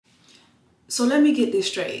So let me get this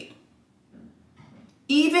straight.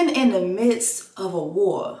 Even in the midst of a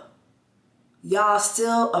war, y'all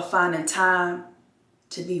still are finding time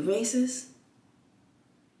to be racist?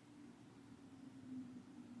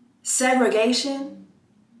 Segregation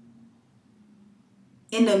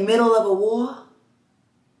in the middle of a war?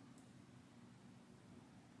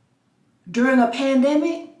 During a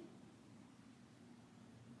pandemic?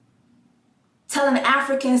 Telling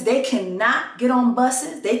Africans they cannot get on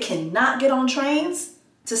buses, they cannot get on trains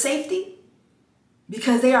to safety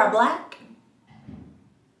because they are black?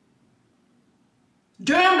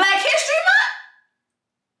 During Black History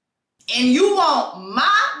Month? And you want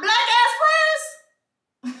my black ass prayers?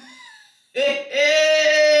 Hey!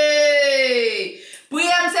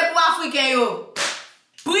 Prière c'est pour Africain yo.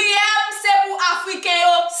 Prière c'est pour Africain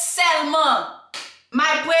yo seulement.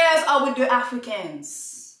 My prayers are with the Africans.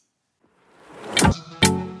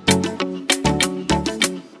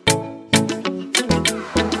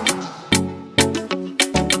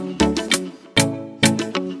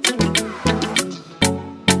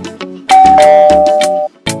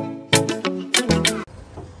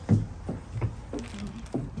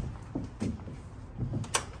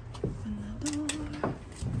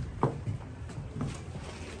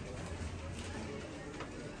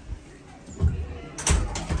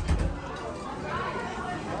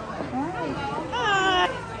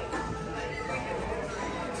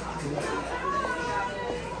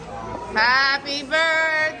 Happy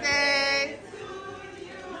birthday.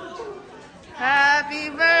 Happy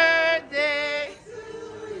birthday.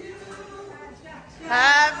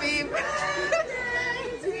 Happy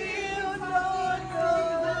birthday to you.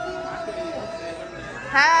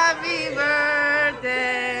 Happy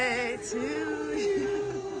birthday to you.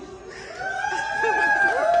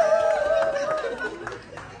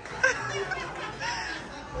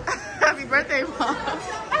 Happy birthday, Mom.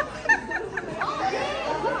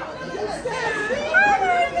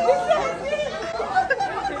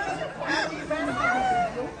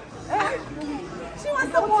 She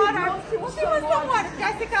wants some water.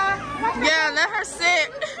 Jessica. Yeah, let her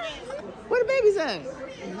sit. Where the baby's at?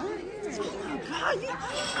 Oh my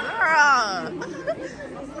God,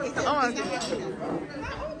 girl. Oh my God.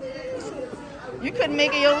 You couldn't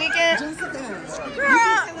make it your weekend? Jessica. Girl,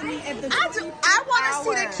 I want to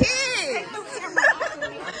see the kids.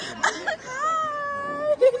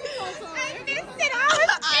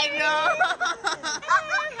 I know.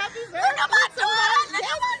 Happy birthday. Look at my daughter. Look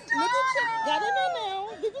at my daughter. Got it in now.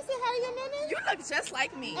 Did you say hi to your nana? You look just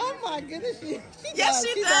like me. Oh my goodness. Yes,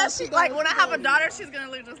 she does. She like when I have a daughter, she's gonna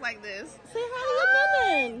look just like this. Say hi to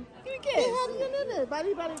your nana. You Say hi to your nana.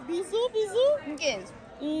 Body, bisou, bisou. Yes.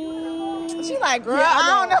 Mm. She like, girl, Yeah, I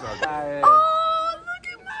don't know. Oh, look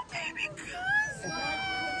at my baby cousin.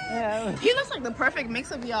 Yeah. He looks like the perfect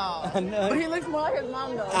mix of y'all. I know. But he looks more like his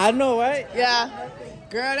mom though. I know, right? Yeah.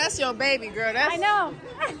 Girl, that's your baby, girl. That's, I know.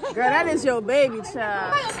 Girl, that is your baby,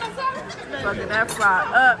 child. Fucking that fry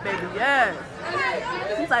up, baby, yes.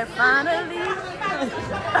 She's like, finally,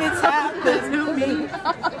 it's happened to me.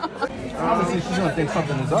 Obviously, she's gonna think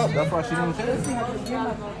something is up. That's why she didn't say it.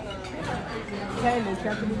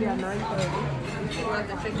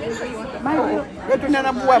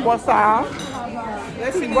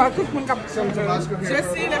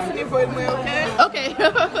 Jessie, let's finish for me, okay? Okay.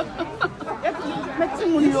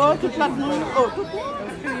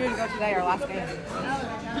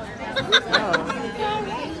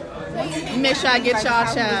 Make sure I get y'all,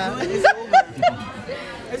 child.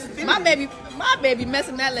 My baby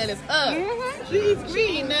messing that lettuce up. She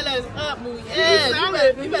eating that lettuce up, boo.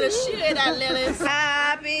 Yeah, you better share that lettuce.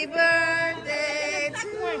 Happy birthday to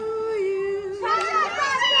you.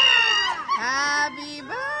 Happy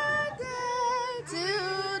birthday to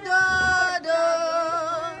Dodo.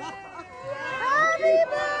 Happy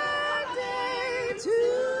birthday to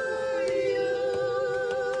you.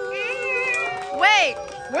 Wait,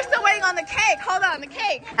 we're still waiting on the cake. Hold on, the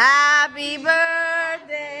cake. Happy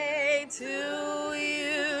birthday to you.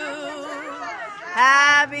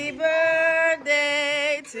 Happy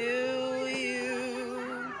birthday to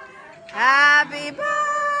you. Happy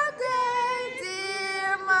birthday,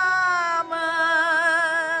 dear mama.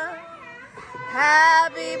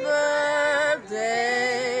 Happy birthday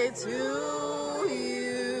to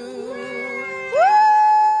you. Woo!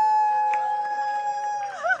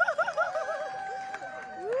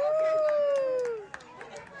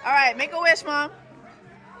 All right, make a wish, Mom.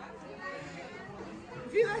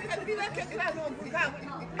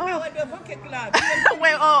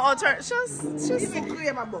 Wait, turn. Just.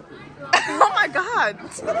 Oh my God.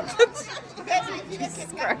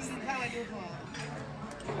 Jesus Christ.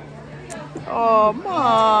 Oh,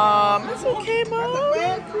 Mom, it's okay, Mom.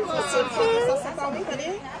 It's okay.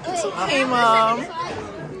 It's okay, Mom.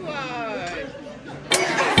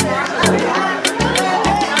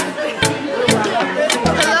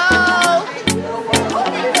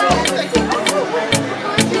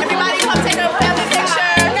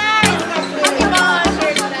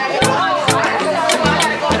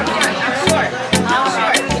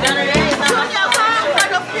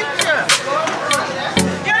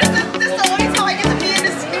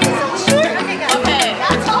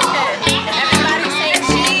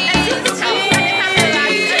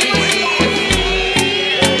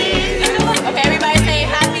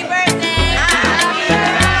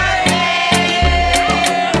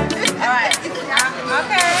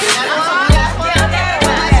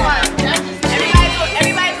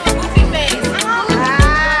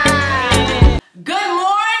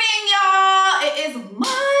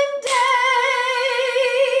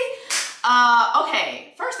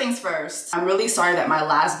 I'm really sorry that my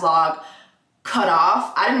last vlog cut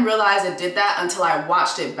off. I didn't realize it did that until I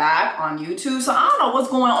watched it back on YouTube. So I don't know what's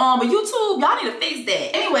going on, but YouTube, y'all need to fix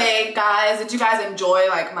that. Anyway, guys, did you guys enjoy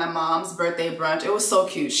like my mom's birthday brunch? It was so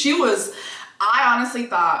cute. I honestly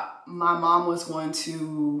thought my mom was going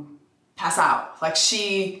to pass out. Like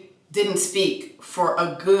she didn't speak for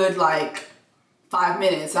a good like 5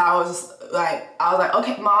 minutes. I was like,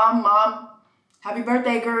 okay, mom, happy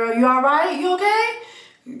birthday, girl. You all right? You okay?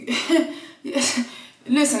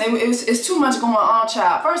 Listen, it's too much going on,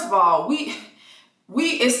 child. First of all,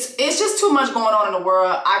 it's just too much going on in the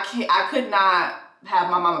world. I could not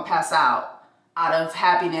have my mama pass out of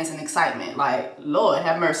happiness and excitement. Like, Lord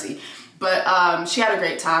have mercy. But she had a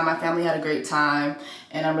great time. My family had a great time,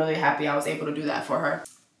 and I'm really happy I was able to do that for her.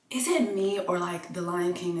 Is it me or like The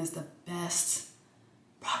Lion King is the best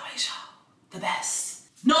Broadway show? The best.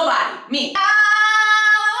 Nobody. Me.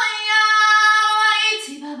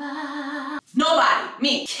 Nobody.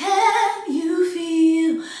 Me. Can you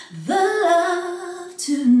feel the love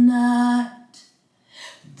tonight?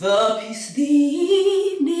 The peace the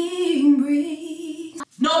evening brings.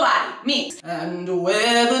 Nobody. Me. And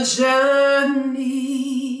where the journey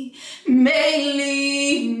may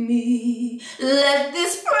lead me, let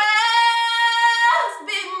this prayer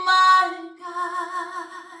be my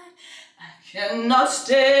guide. I cannot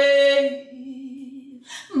stay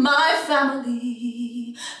my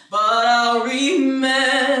family, but I'll remember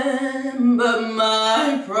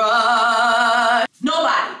my pride.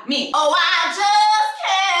 Nobody. Me. Oh, I just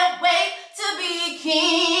can't wait to be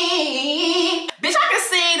king. Bitch, I can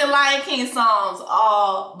sing the Lion King songs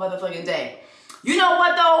all motherfucking day. You know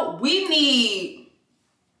what though?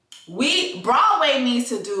 Broadway needs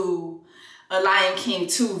to do a Lion King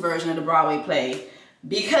 2 version of the Broadway play,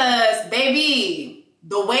 because baby,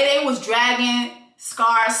 the way they was dragging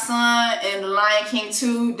Scar's son in the Lion King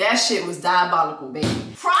 2, that shit was diabolical, baby.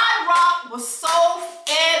 Pride Rock was so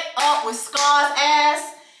fed up with Scar's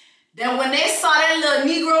ass that when they saw that little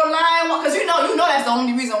Negro lion, because you know that's the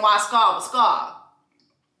only reason why Scar was Scar.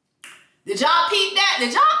 Did y'all peep that?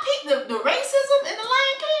 Did y'all peep the racism in the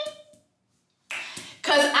Lion King?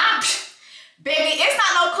 Cause baby, it's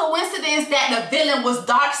not no coincidence that the villain was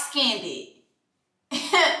dark-skinned.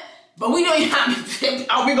 But we know are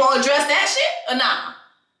we gonna address that shit or nah?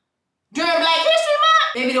 During Black History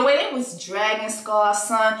Month? Baby, the way they was dragging Scar's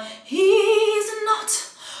son, he's not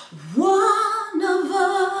one of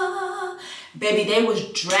us. Baby, they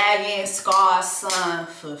was dragging Scar's son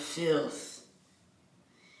for filth.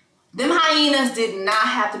 Them hyenas did not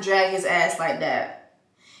have to drag his ass like that.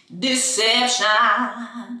 Deception,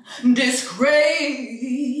 disgrace,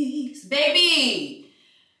 baby.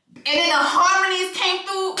 And then the harmonies came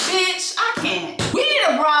through, bitch, I can't. We need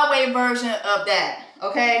a Broadway version of that,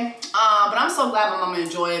 okay? But I'm so glad my mama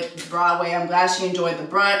enjoyed Broadway. I'm glad she enjoyed the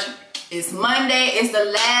brunch. It's Monday, it's the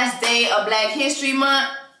last day of Black History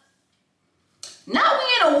Month. Now we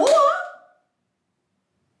in a war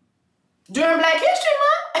during Black History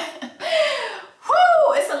Month.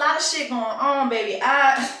 Whew, it's a lot of shit going on, baby.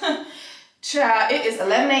 Child, it is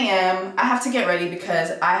 11 a.m. I have to get ready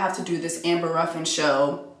because I have to do this Amber Ruffin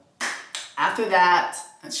show. After that,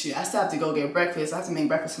 shoot, I still have to go get breakfast. I have to make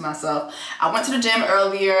breakfast for myself. I went to the gym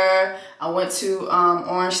earlier. I went to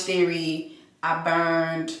Orange Theory. I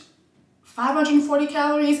burned 540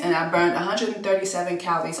 calories and I burned 137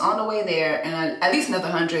 calories on the way there, and at least another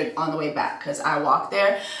 100 on the way back because I walked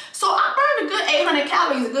there. So I burned a good 800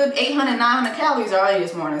 calories, a good 800, 900 calories already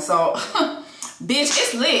this morning. So, bitch,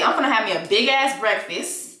 it's lit. I'm gonna have me a big ass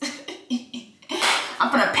breakfast. I'm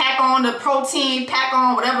gonna pack on the protein, pack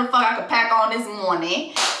on whatever the fuck I could pack on this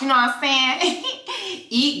morning. You know what I'm saying?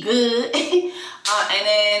 Eat good. and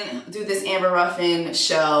then do this Amber Ruffin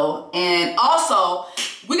show. And also,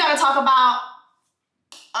 we gotta talk about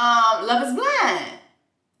Love is Blind.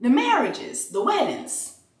 The marriages, the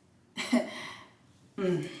weddings.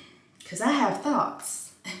 Cause I have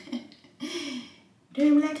thoughts.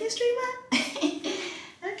 During Black History Month?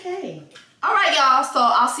 Okay. All right, y'all, so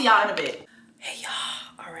I'll see y'all in a bit. Hey,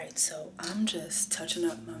 y'all. All right, so I'm just touching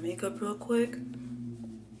up my makeup real quick.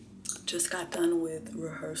 Just got done with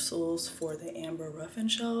rehearsals for the Amber Ruffin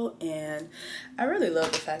show, and I really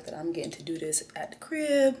love the fact that I'm getting to do this at the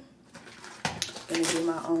crib. Gonna do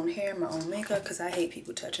my own hair, my own makeup, because I hate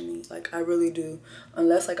people touching me. Like, I really do.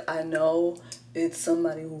 Unless, like, I know it's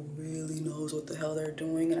somebody who really knows what the hell they're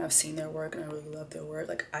doing, and I've seen their work and I really love their work.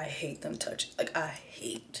 Like, I hate them touching. Like, I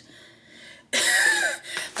hate.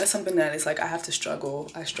 That's something that is like I have to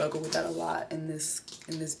struggle. I struggle with that a lot in this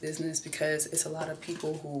business, because it's a lot of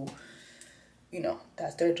people who, you know,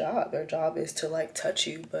 that's their job. Their job is to like touch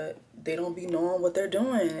you, but they don't be knowing what they're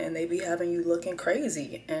doing, and they be having you looking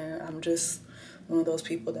crazy. And I'm just one of those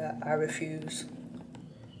people that I refuse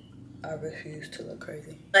to look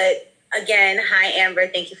crazy. But again, hi Amber,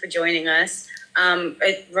 thank you for joining us.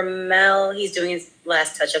 Ramel, he's doing his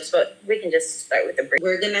last touch-ups, but we can just start with the break.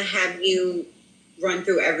 We're gonna have you run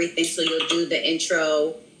through everything, so you'll do the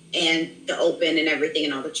intro and the open and everything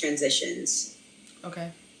and all the transitions.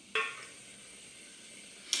 Okay.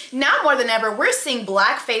 Now more than ever, we're seeing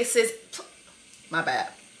black faces. My bad.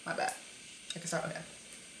 I can start with that.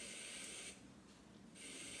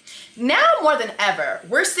 Now more than ever,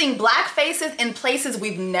 we're seeing black faces in places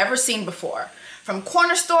we've never seen before. From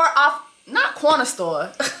corner store off, not corner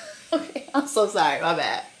store. Okay, I'm so sorry, my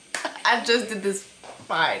bad. I just did this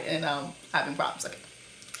fine and I'm having problems. Okay.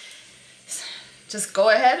 Just go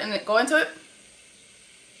ahead and go into it.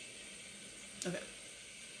 Okay.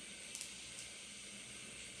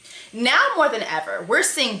 Now more than ever, we're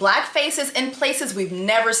seeing black faces in places we've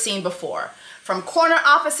never seen before. From corner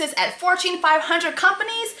offices at Fortune 500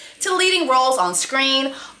 companies to leading roles on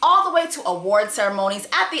screen, all the way to award ceremonies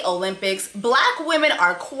at the Olympics, black women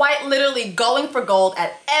are quite literally going for gold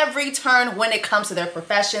at every turn when it comes to their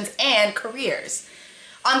professions and careers.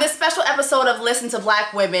 On this special episode of Listen to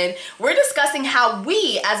Black Women, we're discussing how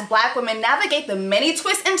we as black women navigate the many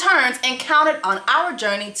twists and turns encountered on our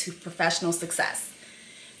journey to professional success.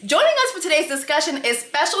 Joining us for today's discussion is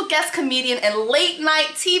special guest comedian and late night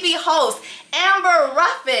TV host, Amber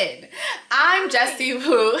Ruffin. I'm Jessie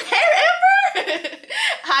Woo. Hey, Amber!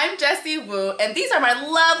 I'm Jessie Woo, and these are my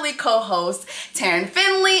lovely co-hosts, Taryn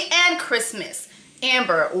Finley and Christmas.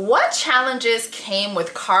 Amber, what challenges came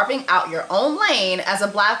with carving out your own lane as a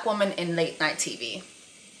black woman in late night TV?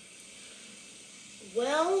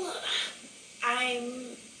 Well,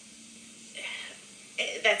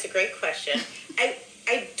 that's a great question.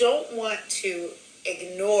 I don't want to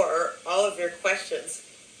ignore all of your questions,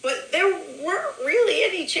 but there weren't really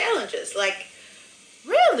any challenges. Like,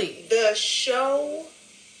 really? The show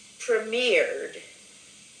premiered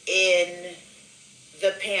in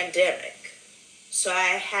the pandemic, so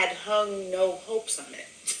I had hung no hopes on it.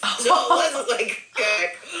 So it wasn't like,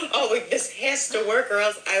 oh, this has to work, or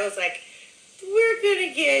else. I was like, we're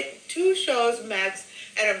gonna get 2 shows max,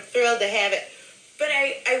 and I'm thrilled to have it. But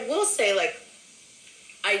I will say, like,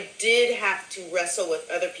 I did have to wrestle with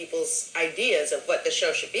other people's ideas of what the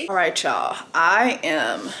show should be. All right, y'all. I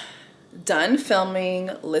am done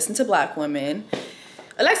filming Listen to Black Women.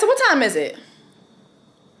 Alexa, what time is it?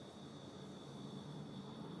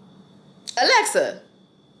 Alexa,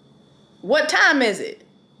 what time is it?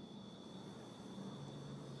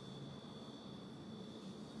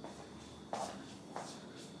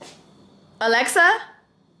 Alexa,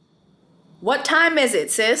 what time is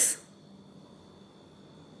it, sis?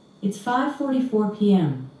 It's 5:44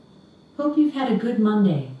 p.m. Hope you've had a good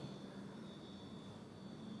Monday.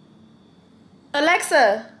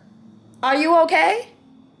 Alexa, are you okay?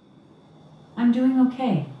 I'm doing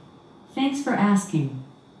okay. Thanks for asking.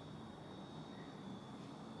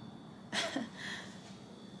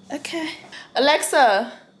 Okay.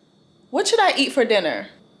 Alexa, what should I eat for dinner?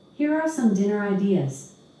 Here are some dinner ideas.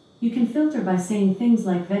 You can filter by saying things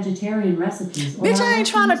like vegetarian recipes. Or Bitch, I ain't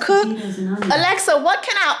trying to cook. Alexa, what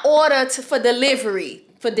can I order for delivery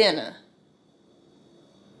for dinner?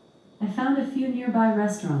 I found a few nearby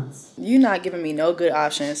restaurants. You're not giving me no good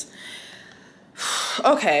options.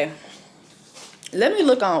 Okay. Let me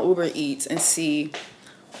look on Uber Eats and see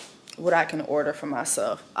what I can order for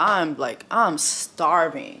myself. I'm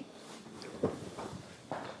starving.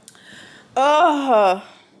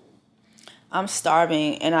 I'm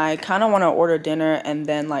starving, and I kind of want to order dinner and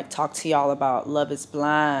then like talk to y'all about Love is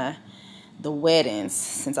Blind the weddings,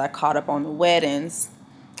 since I caught up on the weddings.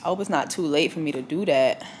 I hope it's not too late for me to do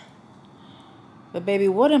that. But baby,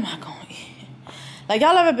 what am I gonna eat? Like,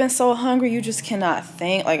 y'all ever been so hungry you just cannot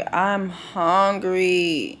think? Like, I'm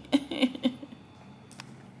hungry.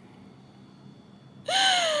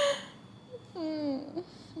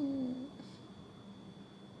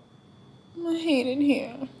 I hate it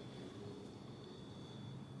here.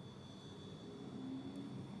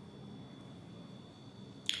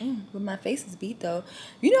 But my face is beat though.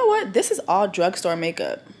 You know what? This is all drugstore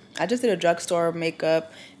makeup. I just did a drugstore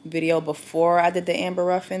makeup video before I did the Amber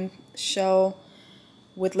Ruffin show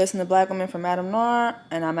with Listen to Black Women from Madame Noir,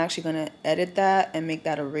 and I'm actually gonna edit that and make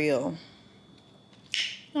that a reel.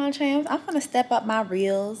 You know what I'm saying? I'm gonna step up my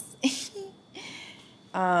reels.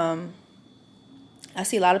 I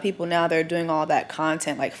see a lot of people now, they're doing all that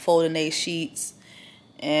content, like folding their sheets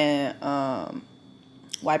and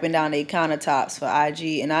wiping down their countertops for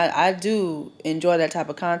IG. And I do enjoy that type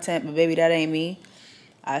of content, but baby, that ain't me.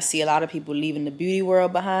 I see a lot of people leaving the beauty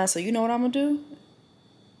world behind. So you know what I'm gonna do?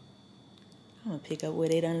 I'm gonna pick up where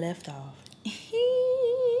they done left off.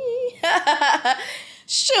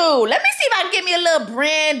 Shoot, let me see if I can get me a little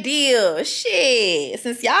brand deal. Shit,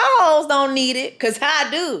 since y'all hoes don't need it, cause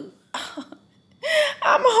I do.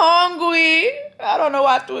 I'm hungry. I don't know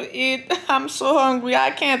what to eat. I'm so hungry.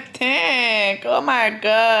 I can't think. Oh my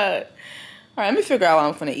God. All right, let me figure out what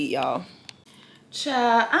I'm gonna eat, y'all.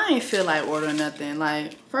 Child, I ain't feel like ordering nothing.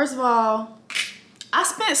 Like, first of all, I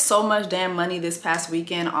spent so much damn money this past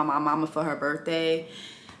weekend on my mama for her birthday.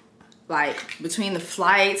 Like, between the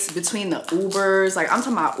flights, between the Ubers. Like, I'm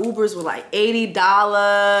talking about Ubers with like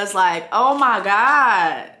 $80. Like, oh my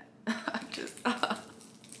God.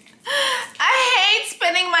 I hate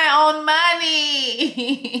spending my own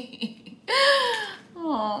money.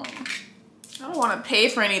 Oh, I don't want to pay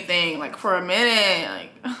for anything, like, for a minute.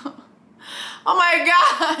 Like, oh my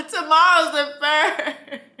God, tomorrow's the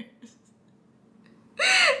 1st.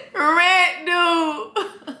 Rent due.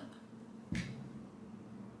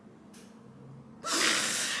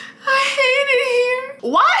 I hate it here.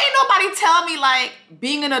 Why ain't nobody tell me, like,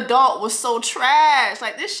 being an adult was so trash?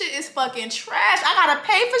 Like, this shit is fucking trash. I gotta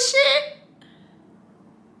pay for shit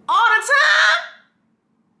all the time?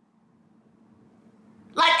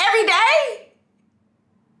 Like, every day?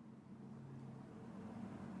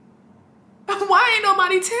 Why ain't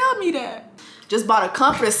nobody tell me that? Just bought a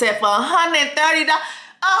comforter set for $130.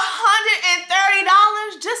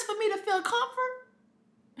 $130 just for me to feel comfort?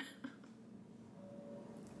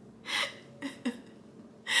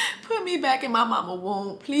 Put me back in my mama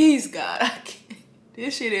womb, please, God. I can't.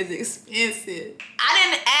 This shit is expensive. I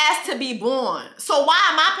didn't ask to be born, so why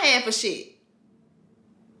am I paying for shit?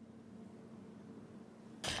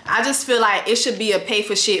 I just feel like it should be a pay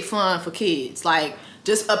for shit fun for kids. Like,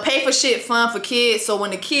 just a pay for shit fun for kids, so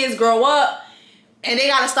when the kids grow up and they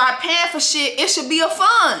gotta start paying for shit, it should be a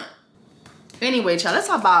fun. Anyway, child, let's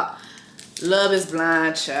talk about Love is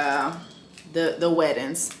Blind, child. The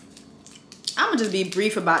weddings. I'm gonna just be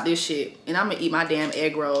brief about this shit, and I'm gonna eat my damn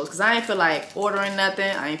egg rolls because I ain't feel like ordering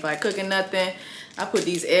nothing. I ain't feel like cooking nothing. I put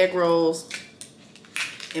these egg rolls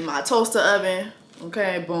in my toaster oven.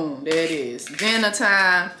 Okay, boom, there it is. Dinner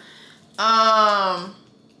time.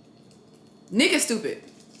 Nick is stupid.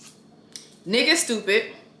 Nick is stupid.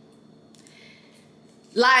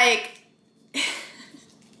 Like,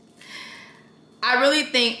 I really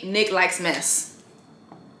think Nick likes mess.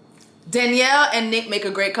 Danielle and Nick make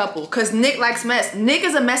a great couple because Nick likes mess. Nick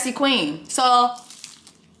is a messy queen. So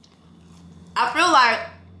I feel like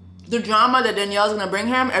the drama that Danielle's gonna bring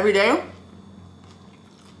him every day,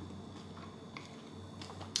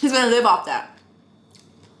 he's gonna live off that.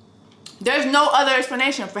 There's no other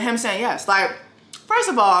explanation for him saying yes. Like, first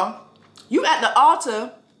of all, you at the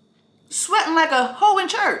altar sweating like a hoe in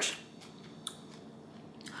church.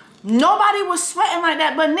 Nobody was sweating like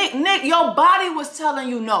that but Nick. Nick, your body was telling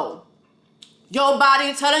you no. Your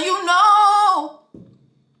body telling you no.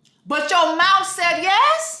 But your mouth said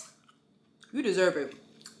yes. You deserve it.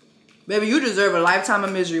 Baby, you deserve a lifetime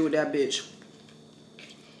of misery with that bitch.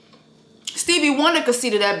 Stevie Wonder could see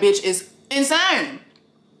that that bitch is insane.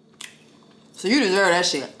 So you deserve that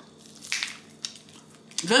shit.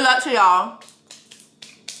 Good luck to y'all.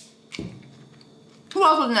 Who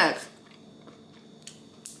else was next?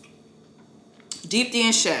 Deep D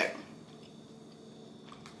and Shaq.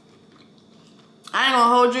 I ain't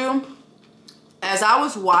gonna hold you. As I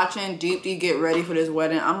was watching Deep D get ready for this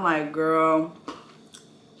wedding, I'm like, girl.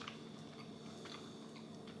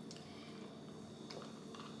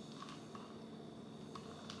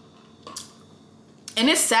 And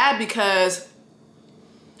it's sad because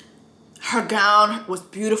her gown was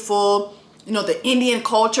beautiful. you know, the Indian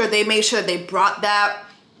culture. They made sure they brought that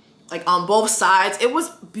like on both sides. It was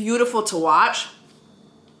beautiful to watch,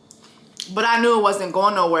 but I knew it wasn't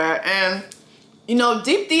going nowhere. And you know,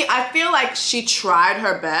 Deepti, I feel like she tried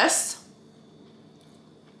her best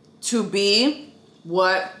to be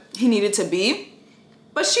what he needed to be,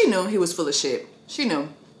 but she knew he was full of shit. She knew.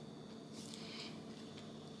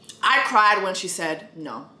 I cried when she said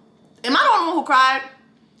no. Am I the only one who cried?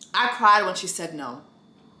 I cried when she said no.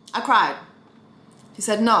 I cried. She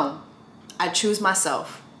said, no, I choose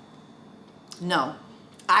myself. No,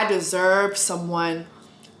 I deserve someone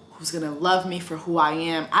who's gonna love me for who I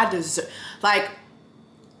am. I deserve, like,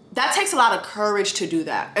 that takes a lot of courage to do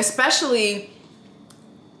that, especially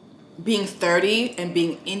being 30 and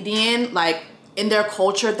being Indian. Like, in their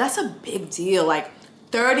culture, that's a big deal. Like,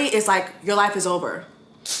 30 is like, your life is over.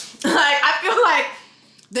 Like, I feel like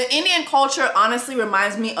the Indian culture honestly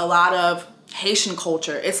reminds me a lot of Haitian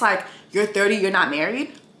culture. It's like, you're 30, you're not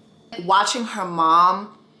married. Watching her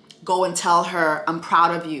mom go and tell her, I'm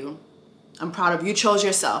proud of you. I'm proud of you. You chose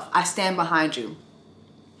yourself. I stand behind you.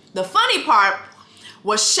 The funny part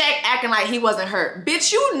was Shaq acting like he wasn't hurt.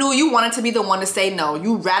 Bitch, you knew you wanted to be the one to say no.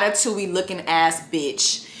 You ratatouille looking ass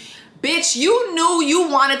bitch. Bitch, you knew you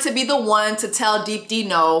wanted to be the one to tell Deepti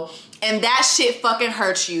no. And that shit fucking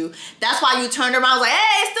hurt you. That's why you turned around and was like,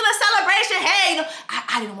 hey, it's still a celebration. Hey, you know,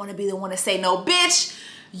 I didn't want to be the one to say no. Bitch,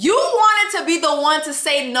 you wanted to be the one to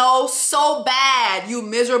say no so bad, you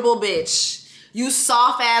miserable bitch. You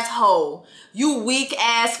soft ass hoe. You weak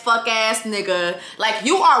ass fuck ass nigga. Like,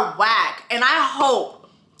 you are whack. And I hope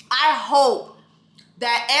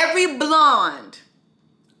that every blonde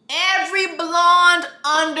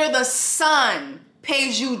under the sun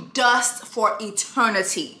pays you dust for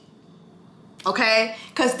eternity. Okay?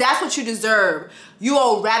 Because that's what you deserve. You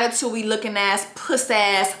old ratatouille looking ass, puss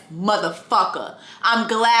ass motherfucker. I'm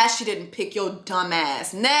glad she didn't pick your dumb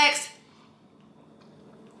ass. Next.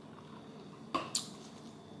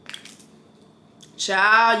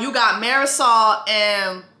 Child, you got Marisol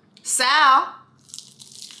and Sal.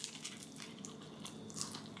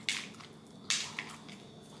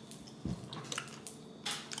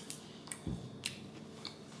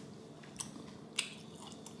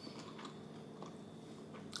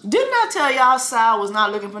 Didn't I tell y'all Sal was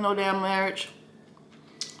not looking for no damn marriage?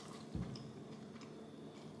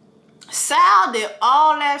 Sal did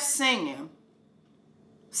all that singing.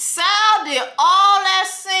 Sal did all that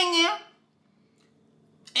singing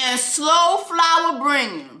and slow flower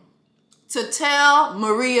bringing to tell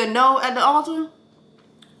Maria no at the altar.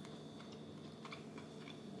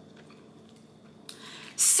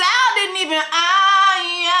 Sal didn't even at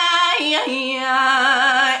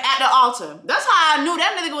the altar. That's how I knew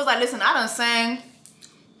that nigga was like, listen, I done sang,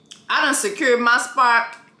 I done secured my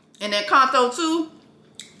spot in that canto too.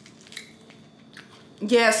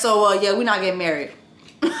 Yeah, so yeah, we not getting married.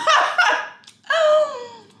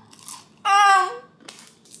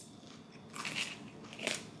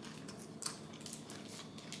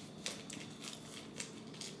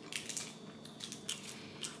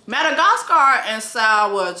 Madagascar and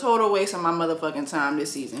Sal were a total waste of my motherfucking time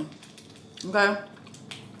this season. Okay?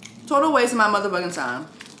 Total waste of my motherfucking time.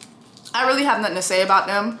 I really have nothing to say about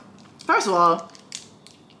them. First of all,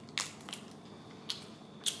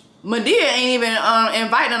 Medea ain't even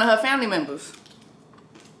invite none of her family members.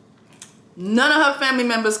 None of her family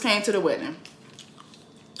members came to the wedding.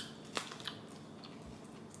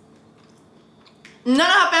 None of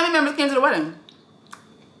her family members came to the wedding.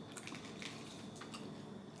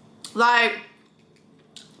 Like,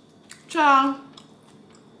 child,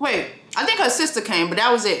 wait, I think her sister came, but that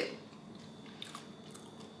was it.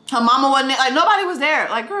 Her mama wasn't there. Like, nobody was there.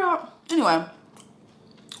 Like, girl, anyway,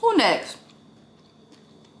 who next?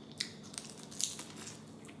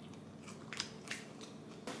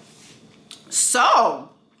 So,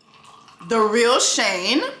 the real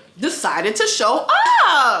Shane decided to show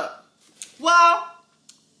up. Well,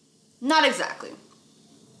 not exactly.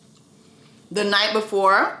 The night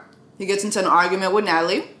before, he gets into an argument with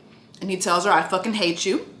Natalie, and he tells her, I fucking hate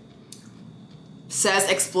you. Says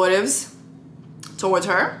expletives towards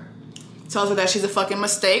her. Tells her that she's a fucking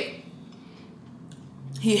mistake.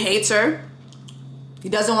 He hates her. He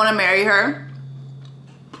doesn't want to marry her.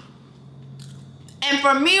 And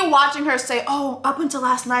for me, watching her say, oh, up until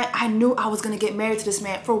last night, I knew I was going to get married to this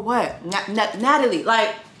man. For what? Natalie,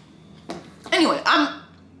 like, anyway, I'm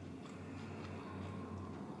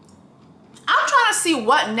trying to see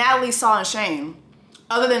what Natalie saw in Shane,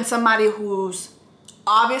 other than somebody who's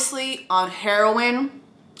obviously on heroin,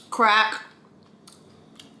 crack,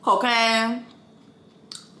 cocaine,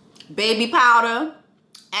 baby powder,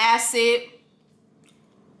 acid,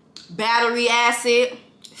 battery acid,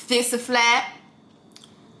 fix it flat.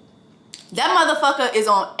 That motherfucker is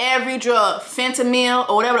on every drug, fentanyl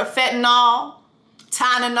or whatever, fentanyl,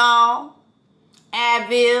 Tylenol,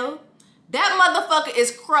 Advil. That motherfucker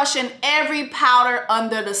is crushing every powder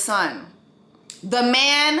under the sun. The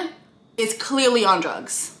man is clearly on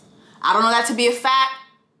drugs. I don't know that to be a fact,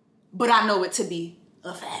 but I know it to be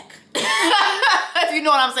a fact. If you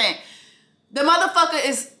know what I'm saying. The motherfucker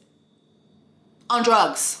is on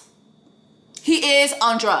drugs. He is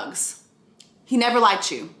on drugs. He never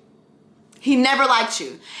liked you. He never liked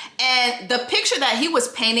you. And the picture that he was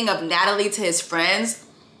painting of Natalie to his friends,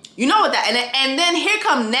 you know what that, and then here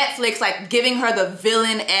come Netflix like giving her the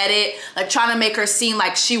villain edit, like trying to make her seem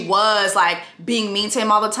like she was like being mean to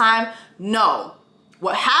him all the time. No.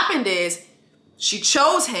 What happened is she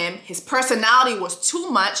chose him. His personality was too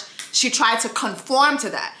much. She tried to conform to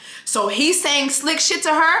that. So he's saying slick shit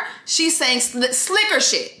to her. She's saying slicker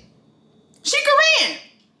shit. She Korean.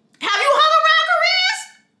 Have you hung around Koreans?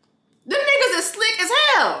 Them niggas is slick as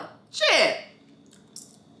hell. Shit.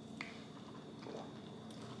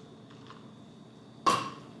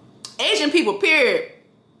 Asian people, period.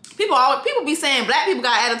 People be saying black people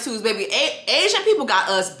got attitudes, baby. Asian people got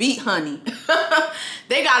us beat, honey.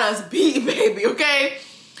 They got us beat, baby, okay?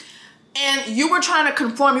 And you were trying to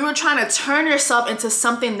conform. You were trying to turn yourself into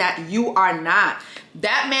something that you are not.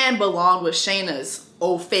 That man belonged with Shayna's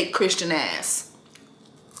old fake Christian ass.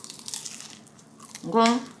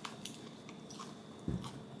 Okay?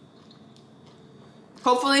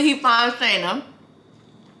 Hopefully he finds Shayna.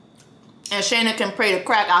 And Shayna can pray to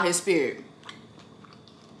crack out his spirit.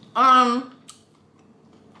 I'm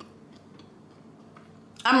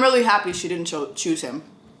really happy she didn't choose him.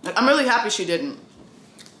 Like, I'm really happy she didn't.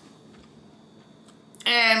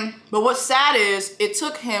 But what's sad is it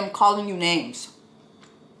took him calling you names,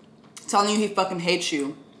 telling you he fucking hates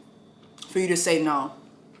you, for you to say no.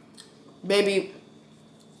 Baby,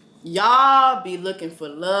 y'all be looking for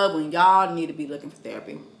love when y'all need to be looking for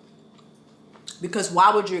therapy. Because why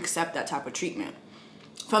would you accept that type of treatment?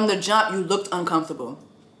 From the jump, you looked uncomfortable.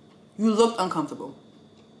 You looked uncomfortable.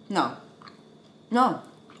 No. No.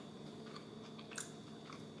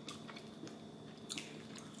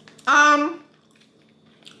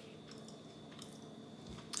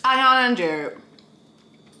 Ayana and Jared.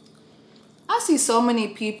 I see so many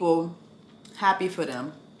people happy for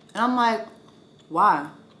them. And I'm like, why?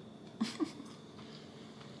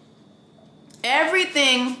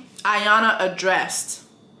 Everything Ayana addressed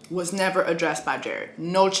was never addressed by Jared.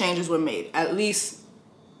 No changes were made, at least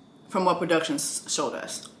from what productions showed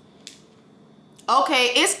us.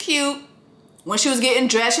 Okay, it's cute. When she was getting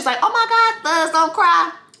dressed, she's like, oh my God, thugs don't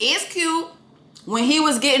cry. It's cute. When he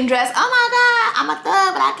was getting dressed, oh my God, I'm a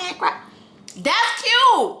thug, but I can't cry. That's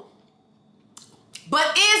cute.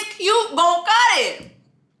 But is cute gonna cut it?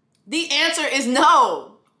 The answer is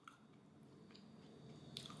no.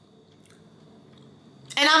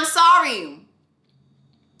 And I'm sorry.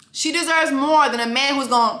 She deserves more than a man who's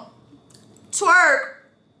gonna twerk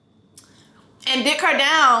and dick her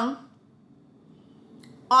down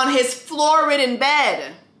on his floor-ridden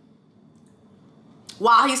bed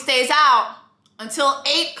while he stays out until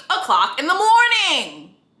 8 o'clock in the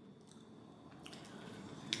morning.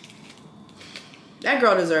 That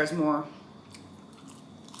girl deserves more.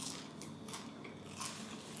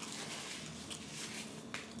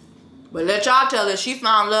 But let y'all tell her she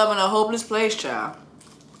found love in a hopeless place, child.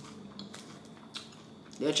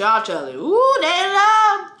 Let y'all tell her, ooh, they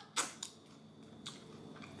love.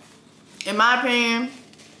 In my opinion,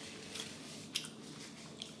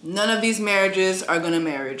 none of these marriages are gonna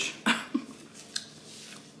marriage.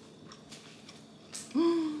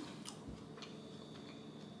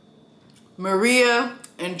 Maria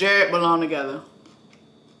and Jared belong together.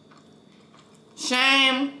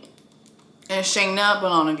 Shane and Shayna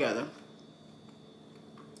belong together.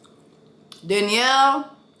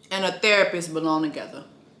 Danielle and a therapist belong together.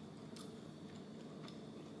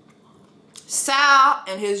 Sal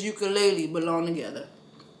and his ukulele belong together.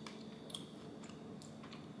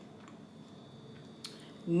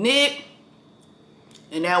 Nick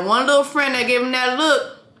and that one little friend that gave him that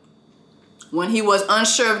look when he was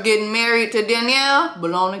unsure of getting married to Danielle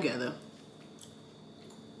belong together.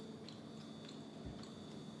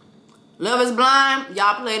 Love is Blind,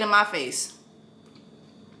 y'all played in my face.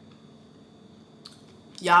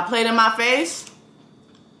 Y'all played in my face.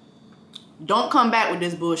 Don't come back with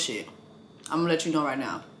this bullshit. I'm gonna let you know right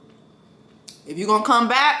now. If you're gonna come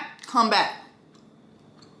back, come back.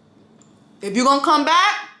 If you're gonna come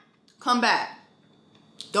back, come back.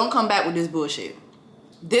 Don't come back with this bullshit.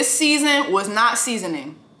 This season was not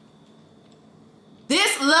seasoning.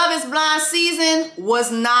 This Love is Blind season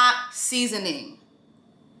was not seasoning.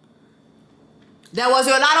 There was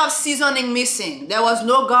a lot of seasoning missing. There was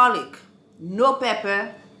no garlic, no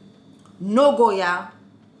pepper, no Goya,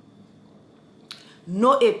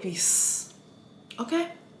 no épices. Okay?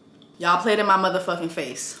 Y'all played in my motherfucking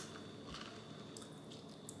face.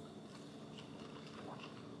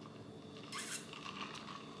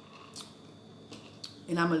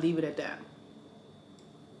 And I'm gonna leave it at that.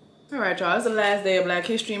 All right, y'all, it's the last day of Black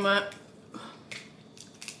History Month.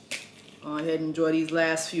 Go ahead and enjoy these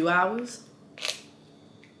last few hours.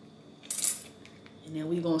 And then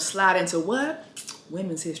we gonna slide into what?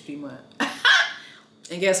 Women's History Month.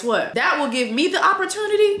 And guess what? That will give me the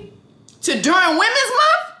opportunity to, during Women's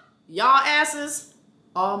Month, y'all asses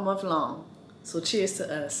all month long. So cheers to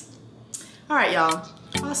us. All right, y'all.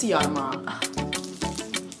 I'll see y'all tomorrow.